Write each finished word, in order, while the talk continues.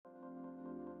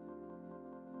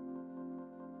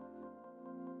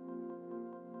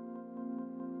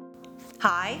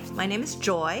Hi, my name is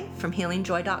Joy from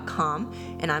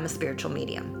healingjoy.com, and I'm a spiritual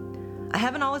medium. I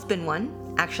haven't always been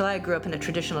one. Actually, I grew up in a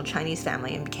traditional Chinese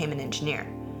family and became an engineer.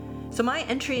 So my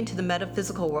entry into the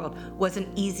metaphysical world wasn't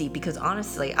easy because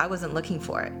honestly, I wasn't looking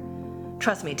for it.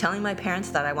 Trust me, telling my parents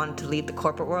that I wanted to leave the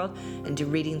corporate world and do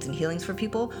readings and healings for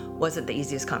people wasn't the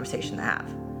easiest conversation to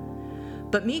have.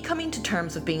 But me coming to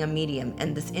terms with being a medium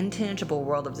in this intangible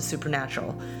world of the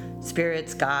supernatural,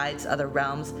 spirits, guides, other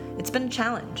realms, it's been a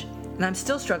challenge. And I'm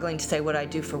still struggling to say what I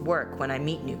do for work when I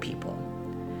meet new people.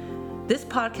 This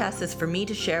podcast is for me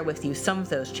to share with you some of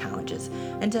those challenges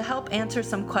and to help answer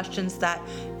some questions that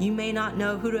you may not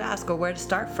know who to ask or where to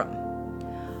start from.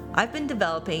 I've been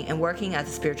developing and working as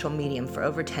a spiritual medium for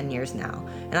over 10 years now,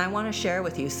 and I want to share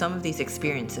with you some of these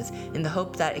experiences in the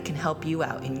hope that it can help you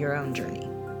out in your own journey.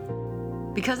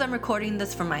 Because I'm recording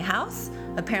this from my house,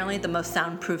 apparently the most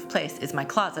soundproof place is my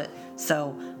closet,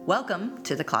 so welcome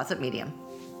to the Closet Medium.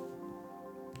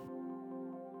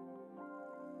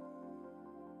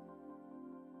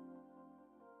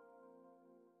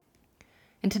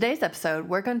 In today's episode,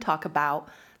 we're going to talk about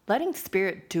letting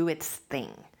spirit do its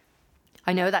thing.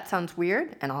 I know that sounds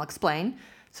weird, and I'll explain,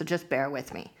 so just bear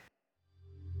with me.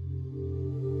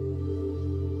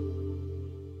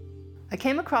 I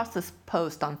came across this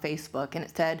post on Facebook, and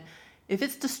it said, "If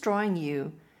it's destroying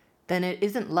you, then it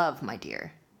isn't love, my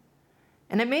dear."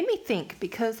 And it made me think,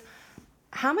 because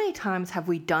how many times have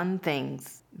we done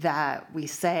things that we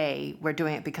say we're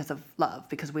doing it because of love,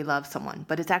 because we love someone,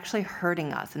 but it's actually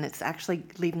hurting us and it's actually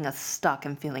leaving us stuck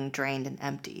and feeling drained and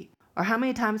empty? Or how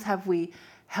many times have we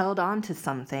held on to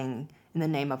something in the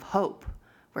name of hope?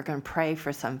 We're going to pray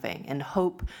for something, and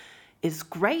hope is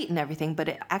great and everything, but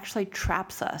it actually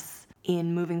traps us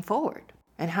in moving forward.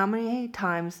 And how many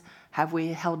times have we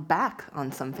held back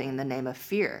on something in the name of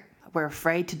fear? We're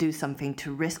afraid to do something,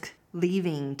 to risk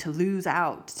leaving, to lose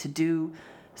out, to do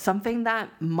something that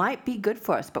might be good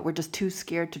for us, but we're just too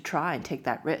scared to try and take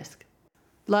that risk.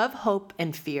 Love, hope,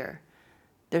 and fear.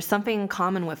 There's something in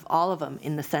common with all of them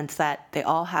in the sense that they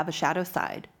all have a shadow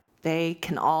side. They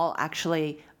can all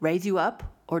actually raise you up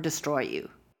or destroy you.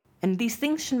 And these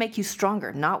things should make you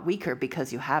stronger, not weaker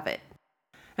because you have it.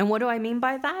 And what do I mean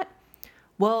by that?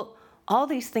 Well, all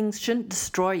these things shouldn't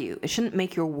destroy you. It shouldn't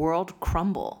make your world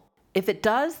crumble. If it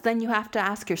does, then you have to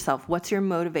ask yourself, what's your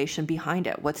motivation behind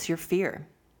it? What's your fear?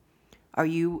 Are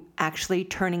you actually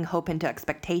turning hope into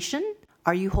expectation?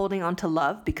 Are you holding on to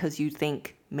love because you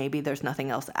think maybe there's nothing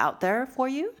else out there for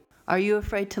you? Are you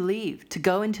afraid to leave, to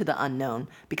go into the unknown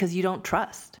because you don't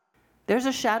trust? There's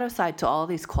a shadow side to all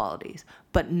these qualities,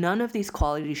 but none of these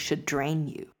qualities should drain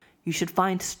you. You should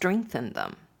find strength in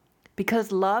them,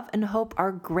 because love and hope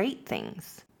are great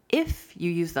things if you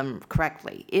use them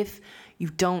correctly, if you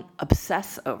don't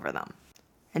obsess over them.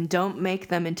 And don't make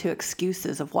them into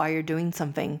excuses of why you're doing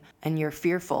something and you're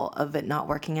fearful of it not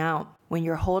working out. When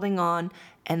you're holding on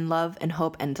and love and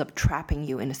hope ends up trapping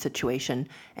you in a situation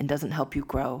and doesn't help you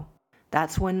grow,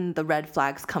 that's when the red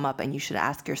flags come up, and you should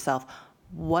ask yourself,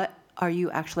 what are you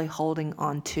actually holding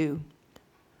on to?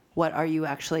 What are you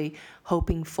actually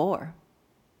hoping for?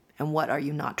 And what are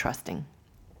you not trusting?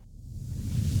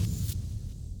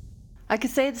 I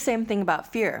could say the same thing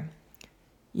about fear.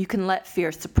 You can let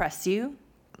fear suppress you,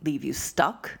 leave you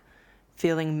stuck,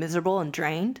 feeling miserable and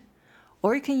drained,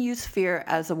 or you can use fear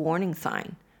as a warning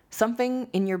sign. Something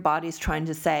in your body's trying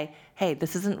to say, hey,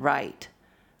 this isn't right.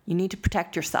 You need to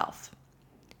protect yourself.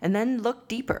 And then look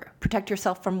deeper. Protect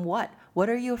yourself from what? What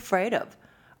are you afraid of?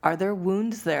 Are there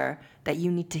wounds there that you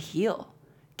need to heal?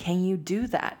 Can you do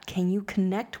that? Can you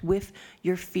connect with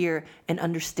your fear and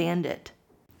understand it?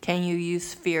 Can you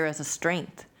use fear as a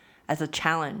strength, as a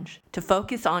challenge, to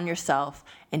focus on yourself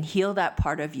and heal that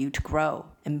part of you to grow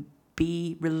and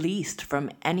be released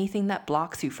from anything that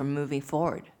blocks you from moving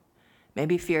forward?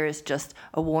 Maybe fear is just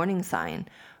a warning sign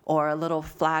or a little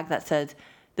flag that says,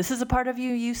 this is a part of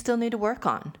you you still need to work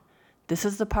on. This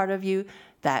is the part of you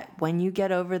that when you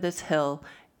get over this hill,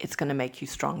 it's going to make you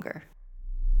stronger.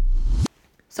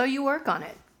 So you work on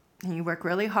it, and you work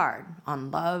really hard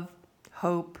on love,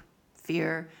 hope,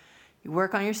 fear. You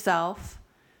work on yourself,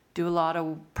 do a lot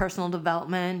of personal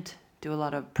development, do a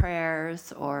lot of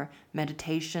prayers or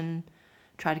meditation,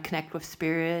 try to connect with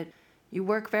spirit. You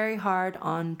work very hard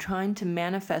on trying to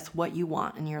manifest what you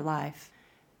want in your life.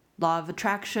 Law of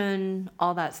attraction,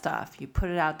 all that stuff. You put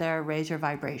it out there, raise your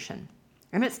vibration.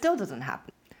 And it still doesn't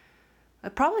happen.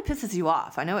 It probably pisses you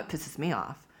off. I know it pisses me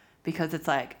off. Because it's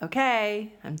like,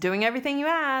 okay, I'm doing everything you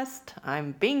asked.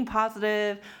 I'm being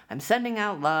positive. I'm sending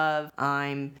out love.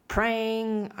 I'm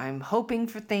praying. I'm hoping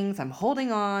for things. I'm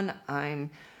holding on. I'm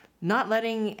not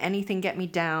letting anything get me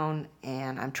down.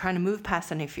 And I'm trying to move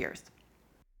past any fears.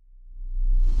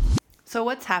 So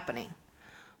what's happening?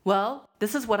 Well,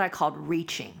 this is what I called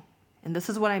reaching. And this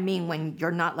is what I mean when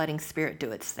you're not letting spirit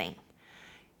do its thing.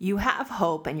 You have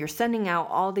hope and you're sending out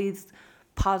all these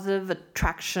positive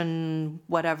attraction,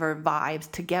 whatever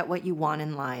vibes to get what you want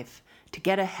in life, to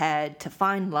get ahead, to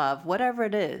find love, whatever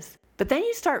it is. But then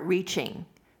you start reaching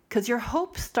because your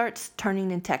hope starts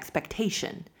turning into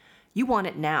expectation. You want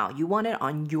it now. You want it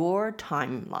on your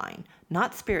timeline,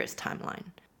 not spirit's timeline.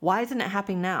 Why isn't it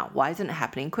happening now? Why isn't it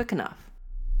happening quick enough?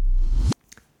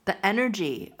 The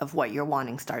energy of what you're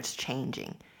wanting starts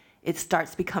changing. It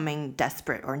starts becoming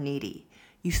desperate or needy.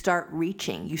 You start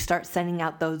reaching. You start sending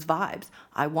out those vibes.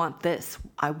 I want this.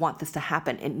 I want this to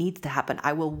happen. It needs to happen.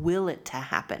 I will will it to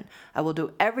happen. I will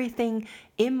do everything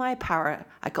in my power.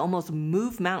 I can almost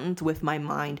move mountains with my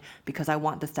mind because I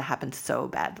want this to happen so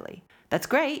badly. That's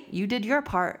great. You did your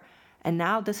part. And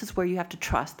now this is where you have to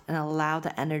trust and allow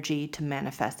the energy to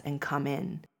manifest and come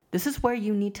in. This is where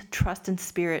you need to trust in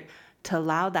spirit to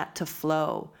allow that to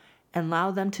flow and allow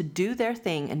them to do their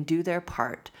thing and do their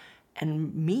part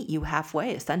and meet you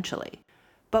halfway, essentially.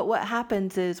 But what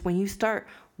happens is when you start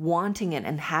wanting it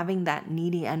and having that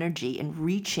needy energy and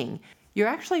reaching, you're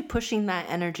actually pushing that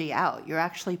energy out. You're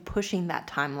actually pushing that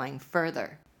timeline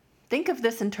further. Think of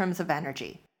this in terms of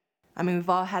energy. I mean, we've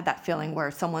all had that feeling where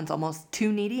someone's almost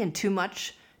too needy and too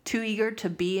much, too eager to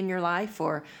be in your life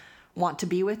or want to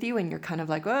be with you, and you're kind of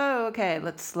like, oh, okay,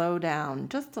 let's slow down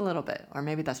just a little bit. Or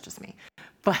maybe that's just me.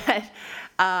 But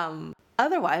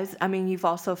otherwise, I mean, you've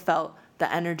also felt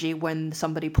the energy when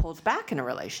somebody pulls back in a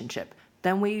relationship.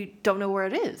 Then we don't know where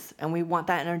it is, and we want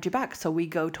that energy back, so we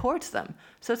go towards them.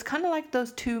 So it's kind of like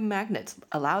those two magnets.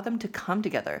 Allow them to come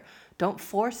together. Don't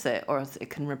force it, or else it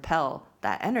can repel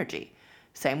that energy.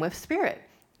 Same with spirit.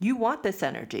 You want this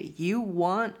energy. You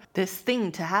want this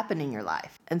thing to happen in your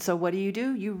life. And so what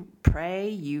do? You pray,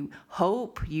 you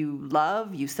hope, you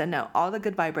love, you send out all the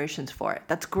good vibrations for it.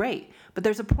 That's great. But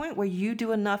there's a point where you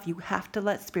do enough. You have to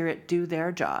let spirit do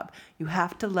their job. You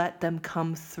have to let them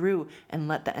come through and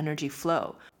let the energy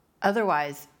flow.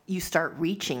 Otherwise, you start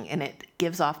reaching and it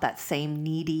gives off that same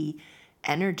needy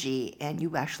energy and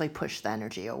you actually push the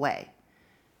energy away.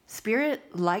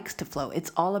 Spirit likes to flow.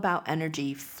 It's all about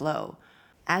energy flow.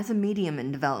 As a medium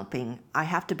in developing, I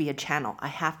have to be a channel. I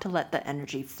have to let the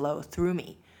energy flow through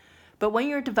me. But when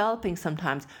you're developing,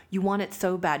 sometimes you want it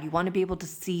so bad. You want to be able to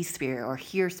see spirit or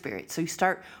hear spirit. So you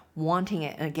start wanting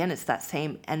it. And again, it's that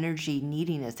same energy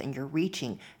neediness and you're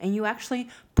reaching and you actually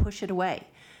push it away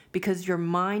because your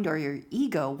mind or your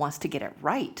ego wants to get it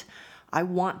right. I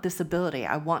want this ability.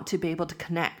 I want to be able to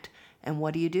connect. And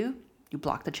what do? You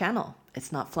block the channel.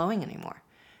 It's not flowing anymore.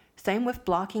 Same with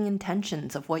blocking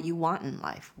intentions of what you want in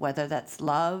life, whether that's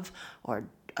love or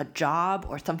a job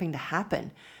or something to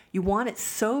happen. You want it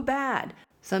so bad.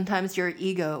 Sometimes your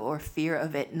ego or fear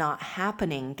of it not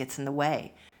happening gets in the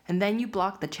way. And then you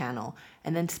block the channel,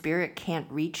 and then spirit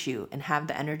can't reach you and have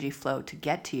the energy flow to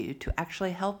get to you to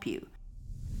actually help you.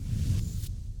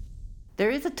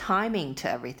 There is a timing to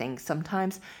everything.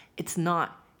 Sometimes it's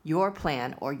not your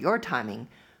plan or your timing,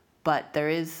 but there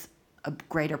is a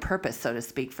greater purpose, so to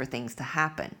speak, for things to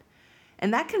happen.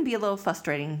 And that can be a little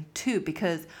frustrating too,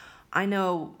 because I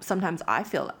know sometimes I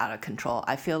feel out of control.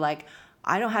 I feel like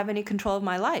I don't have any control of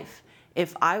my life.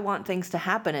 If I want things to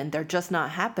happen and they're just not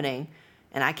happening,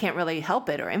 and I can't really help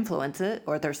it or influence it,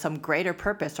 or there's some greater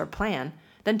purpose or plan,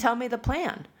 then tell me the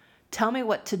plan. Tell me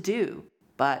what to do.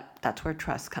 But that's where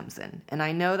trust comes in. And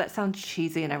I know that sounds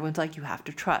cheesy and everyone's like, you have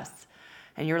to trust.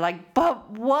 And you're like, but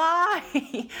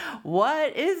why?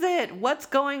 What is it? What's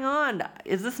going on?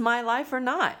 Is this my life or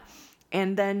not?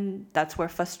 And then that's where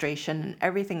frustration and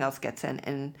everything else gets in.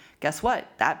 And guess what?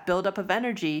 That buildup of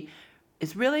energy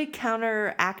is really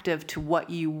counteractive to what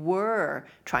you were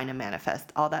trying to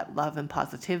manifest, all that love and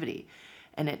positivity.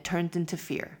 And it turns into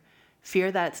fear.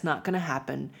 Fear that it's not going to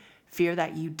happen. Fear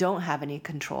that you don't have any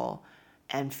control.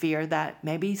 And fear that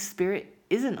maybe spirit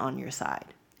isn't on your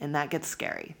side. And that gets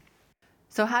scary.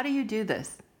 So how do you do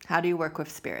this? How do you work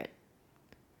with spirit?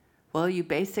 Well, you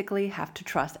basically have to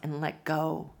trust and let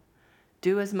go.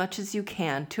 Do as much as you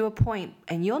can to a point,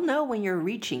 and you'll know when you're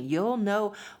reaching. You'll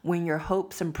know when your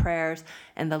hopes and prayers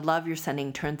and the love you're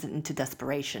sending turns into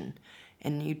desperation.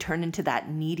 And you turn into that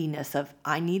neediness of,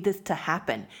 I need this to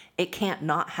happen. It can't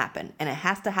not happen, and it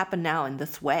has to happen now in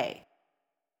this way.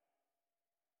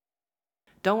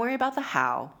 Don't worry about the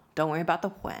how. Don't worry about the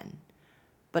when.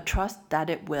 But trust that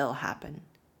it will happen.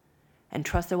 And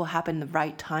trust it will happen in the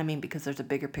right timing because there's a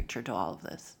bigger picture to all of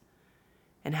this.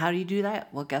 And how do you do that?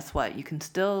 Well, guess what? You can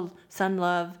still send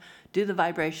love, do the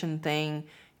vibration thing,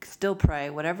 still pray,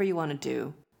 whatever you want to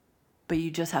do. But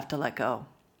you just have to let go.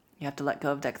 You have to let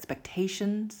go of the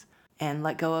expectations and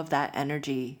let go of that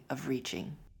energy of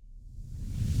reaching.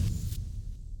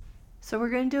 So we're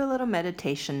going to do a little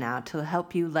meditation now to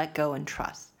help you let go and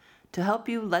trust, to help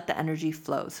you let the energy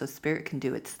flow so spirit can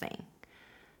do its thing.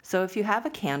 So if you have a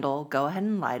candle, go ahead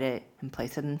and light it and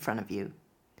place it in front of you.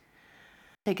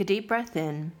 Take a deep breath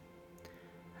in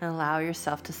and allow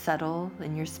yourself to settle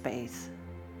in your space,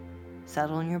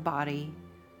 settle in your body,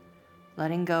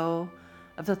 letting go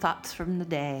of the thoughts from the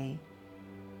day,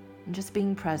 and just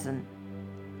being present,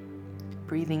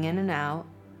 breathing in and out,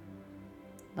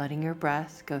 letting your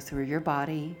breath go through your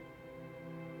body,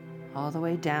 all the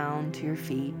way down to your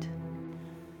feet,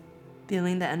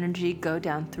 feeling the energy go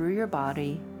down through your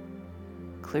body,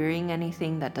 clearing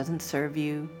anything that doesn't serve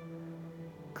you,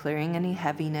 clearing any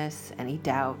heaviness, any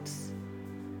doubts,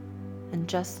 and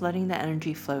just letting the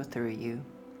energy flow through you.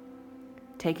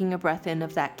 Taking a breath in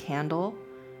of that candle,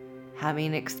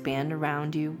 having it expand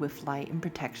around you with light and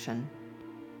protection,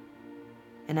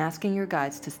 and asking your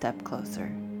guides to step closer.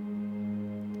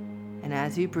 And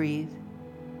as you breathe,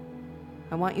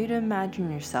 I want you to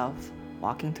imagine yourself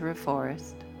walking through a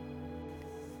forest.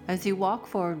 As you walk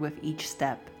forward with each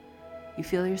step, you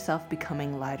feel yourself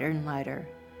becoming lighter and lighter.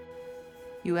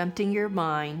 You empty your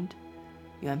mind,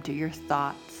 you empty your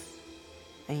thoughts,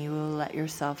 and you will let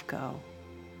yourself go.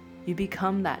 You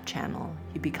become that channel,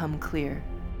 you become clear.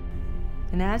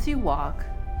 And as you walk,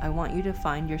 I want you to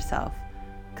find yourself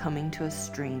coming to a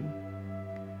stream.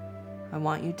 I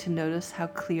want you to notice how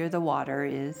clear the water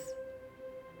is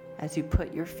as you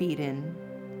put your feet in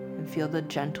and feel the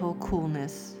gentle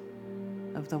coolness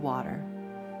of the water.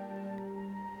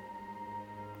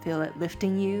 Feel it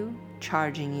lifting you,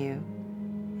 charging you,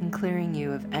 and clearing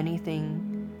you of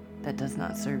anything that does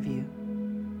not serve you.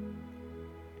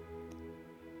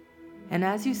 And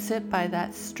as you sit by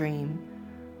that stream,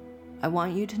 I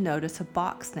want you to notice a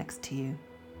box next to you.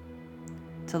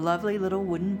 It's a lovely little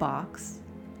wooden box,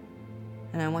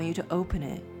 and I want you to open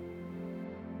it.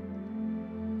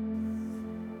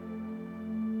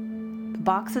 The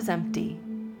box is empty,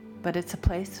 but it's a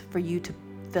place for you to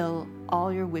fill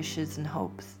all your wishes and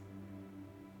hopes.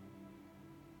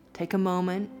 Take a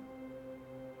moment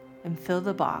and fill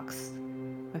the box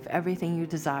with everything you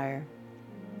desire,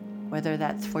 whether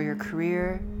that's for your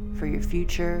career, for your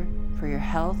future, for your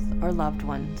health, or loved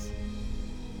ones.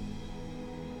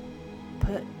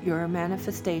 Put your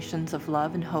manifestations of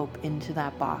love and hope into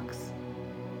that box.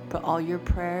 Put all your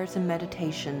prayers and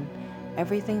meditation,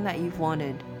 everything that you've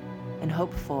wanted and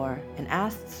hoped for and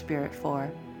asked Spirit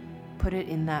for, put it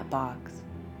in that box.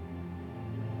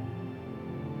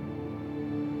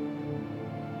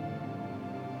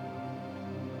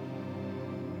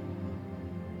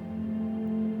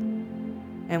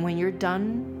 And when you're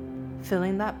done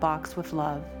filling that box with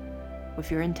love,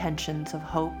 with your intentions of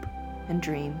hope and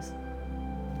dreams,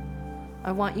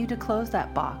 I want you to close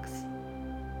that box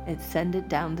and send it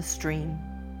down the stream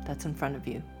that's in front of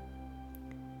you.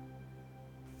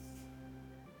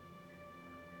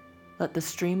 Let the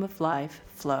stream of life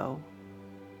flow,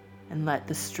 and let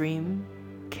the stream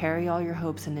carry all your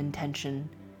hopes and intention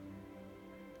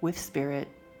with Spirit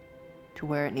to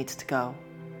where it needs to go.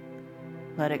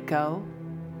 Let it go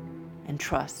and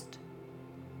trust.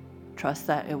 Trust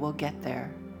that it will get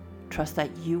there. Trust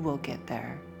that you will get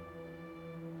there.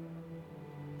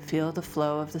 Feel the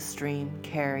flow of the stream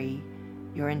carry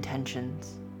your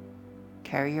intentions,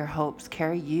 carry your hopes,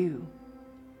 carry you.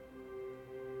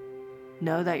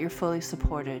 Know that you're fully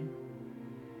supported.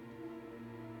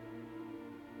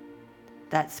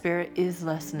 That Spirit is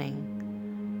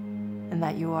listening, and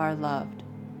that you are loved.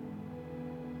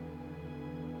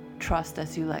 Trust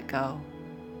as you let go.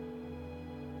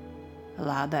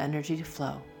 Allow the energy to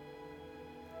flow.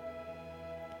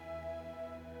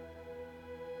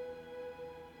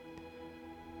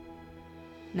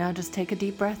 Now just take a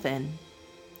deep breath in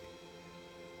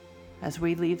as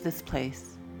we leave this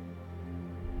place.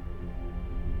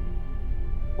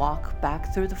 Walk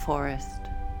back through the forest,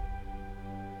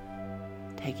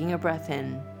 taking a breath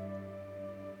in,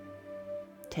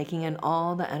 taking in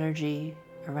all the energy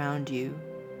around you,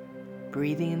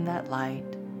 breathing in that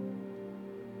light,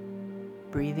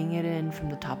 breathing it in from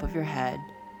the top of your head,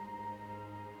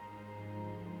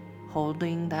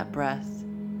 holding that breath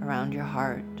around your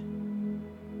heart,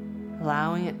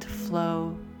 allowing it to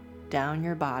flow down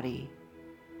your body,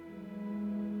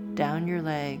 down your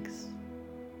legs,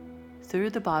 through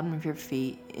the bottom of your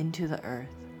feet into the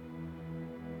earth,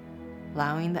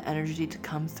 allowing the energy to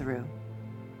come through,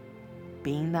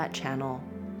 being that channel,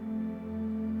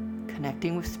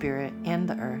 connecting with Spirit and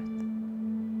the earth,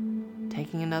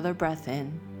 taking another breath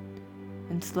in,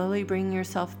 and slowly bringing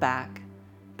yourself back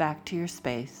to your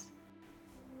space,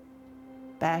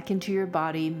 back into your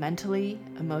body mentally,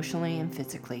 emotionally, and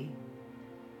physically.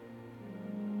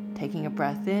 Taking a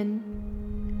breath in,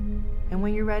 and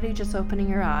when you're ready, just opening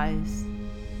your eyes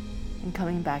and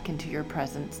coming back into your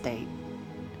present state,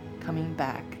 coming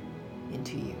back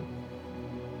into you.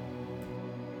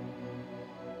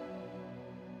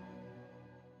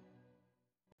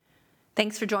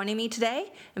 Thanks for joining me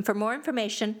today, and for more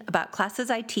information about classes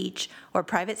I teach or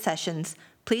private sessions,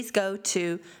 please go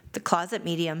to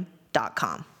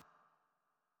theclosetmedium.com.